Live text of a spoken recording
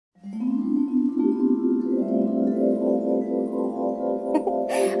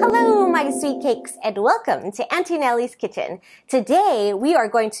Hello, my sweet cakes, and welcome to Auntie Nellie's Kitchen. Today, we are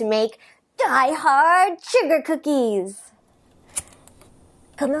going to make die-hard sugar cookies.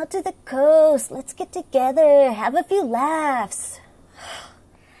 Come out to the coast. Let's get together. Have a few laughs.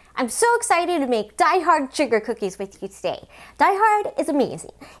 I'm so excited to make die-hard sugar cookies with you today. Die Hard is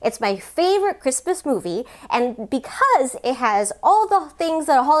amazing. It's my favorite Christmas movie, and because it has all the things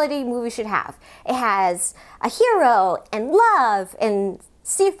that a holiday movie should have. It has a hero, and love, and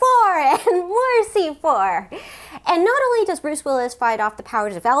C4, and more C4. And not only does Bruce Willis fight off the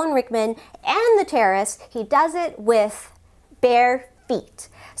powers of Alan Rickman and the terrorists, he does it with bare feet.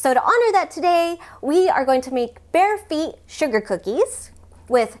 So to honor that today, we are going to make bare feet sugar cookies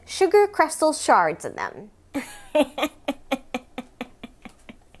with sugar crystal shards in them.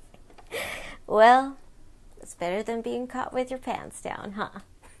 Well, it's better than being caught with your pants down, huh?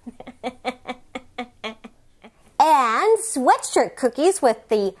 And sweatshirt cookies with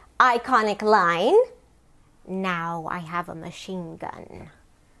the iconic line, "Now I have a machine gun.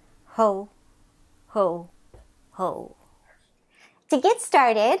 Ho, ho, ho." To get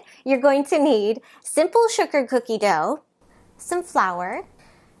started, you're going to need simple sugar cookie dough, some flour,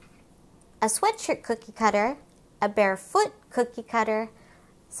 a sweatshirt cookie cutter, a barefoot cookie cutter,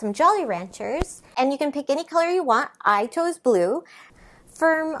 some Jolly Ranchers, and you can pick any color you want. I chose blue.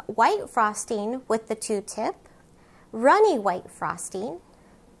 Firm white frosting with the 2-tip, runny white frosting,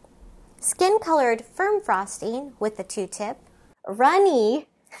 skin-colored firm frosting with the 2-tip, runny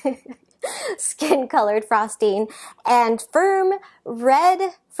skin-colored frosting, and firm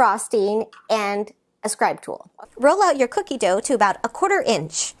red frosting, and a scribe tool. Roll out your cookie dough to about a 1/4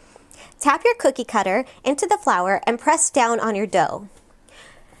 inch. Tap your cookie cutter into the flour and press down on your dough.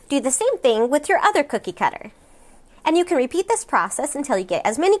 Do the same thing with your other cookie cutter. And you can repeat this process until you get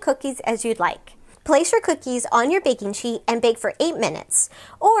as many cookies as you'd like. Place your cookies on your baking sheet and bake for 8 minutes,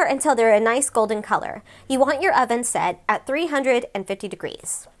 or until they're a nice golden color. You want your oven set at 350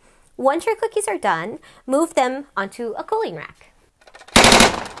 degrees. Once your cookies are done, move them onto a cooling rack.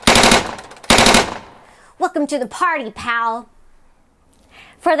 Welcome to the party, pal!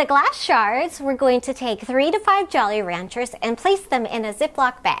 For the glass shards, we're going to take 3 to 5 Jolly Ranchers and place them in a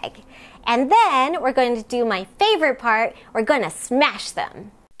Ziploc bag. And then we're going to do my favorite part, we're going to smash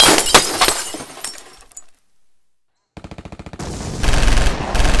them.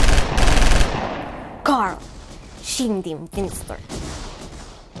 Carl, schieß dem Fenster.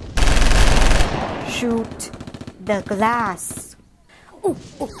 Shoot the glass. Ooh,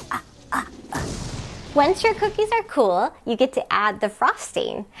 ooh, ah, ah, ah. Once your cookies are cool, you get to add the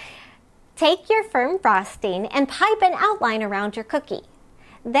frosting. Take your firm frosting and pipe an outline around your cookie.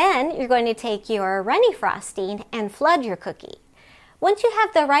 Then you're going to take your runny frosting and flood your cookie. Once you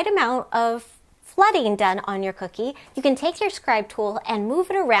have the right amount of flooding done on your cookie, you can take your scribe tool and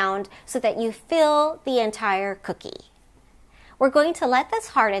move it around so that you fill the entire cookie. We're going to let this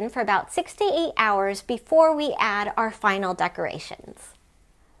harden for about 6 to 8 hours before we add our final decorations.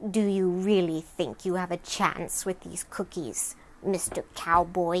 Do you really think you have a chance with these cookies, Mr.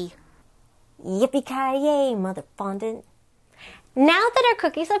 Cowboy? Yippee-ki-yay, mother fondant. Now that our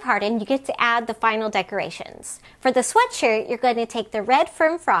cookies have hardened, you get to add the final decorations. For the sweatshirt, you're going to take the red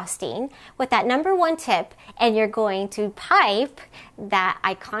firm frosting with that number 1 tip, and you're going to pipe that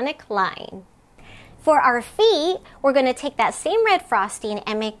iconic line. For our feet, we're going to take that same red frosting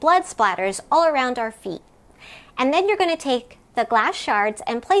and make blood splatters all around our feet. And then you're going to take the glass shards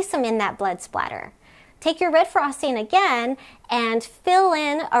and place them in that blood splatter. Take your red frosting again and fill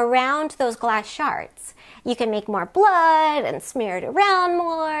in around those glass shards. You can make more blood and smear it around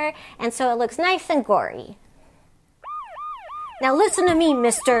more, and so it looks nice and gory. Now listen to me,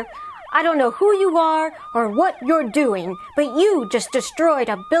 mister. I don't know who you are or what you're doing, but you just destroyed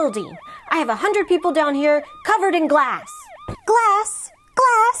a building. I have 100 people down here covered in glass. Glass?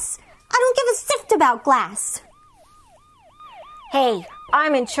 Glass? I don't give a sift about glass. Hey,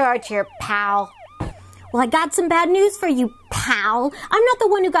 I'm in charge here, pal. Well, I got some bad news for you, pal. I'm not the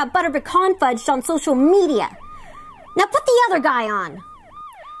one who got butter pecan fudged on social media. Now put the other guy on.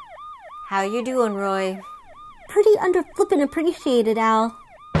 How you doing, Roy? Pretty under-flippin' appreciated, Al.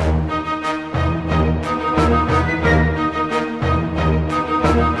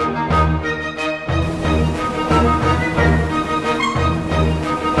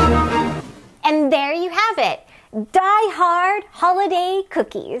 And there you have it. Die-hard holiday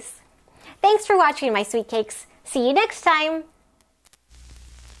cookies. Thanks for watching, my sweet cakes. See you next time.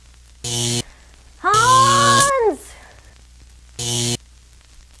 Hans!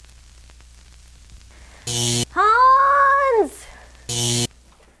 Hans!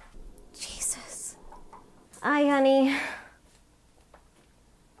 Jesus. Runny.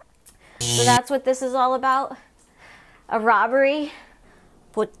 So that's what this is all about? A robbery?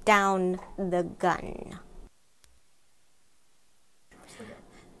 Put down the gun.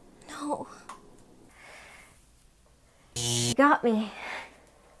 No. You got me.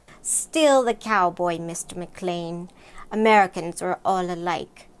 Still the cowboy, Mr. McLean. Americans are all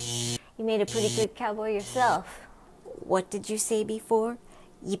alike. You made a pretty good cowboy yourself. What did you say before?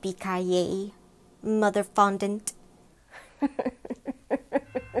 Yippee-ki-yay, mother fondant.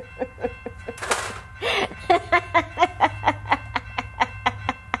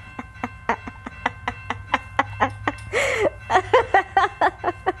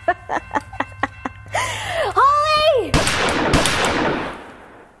 Holly!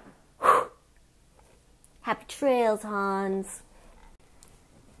 Happy trails, Hans.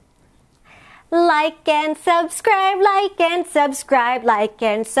 Like and subscribe, like and subscribe, like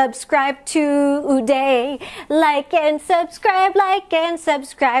and subscribe today. Like and subscribe, like and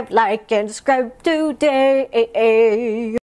subscribe, like and subscribe today.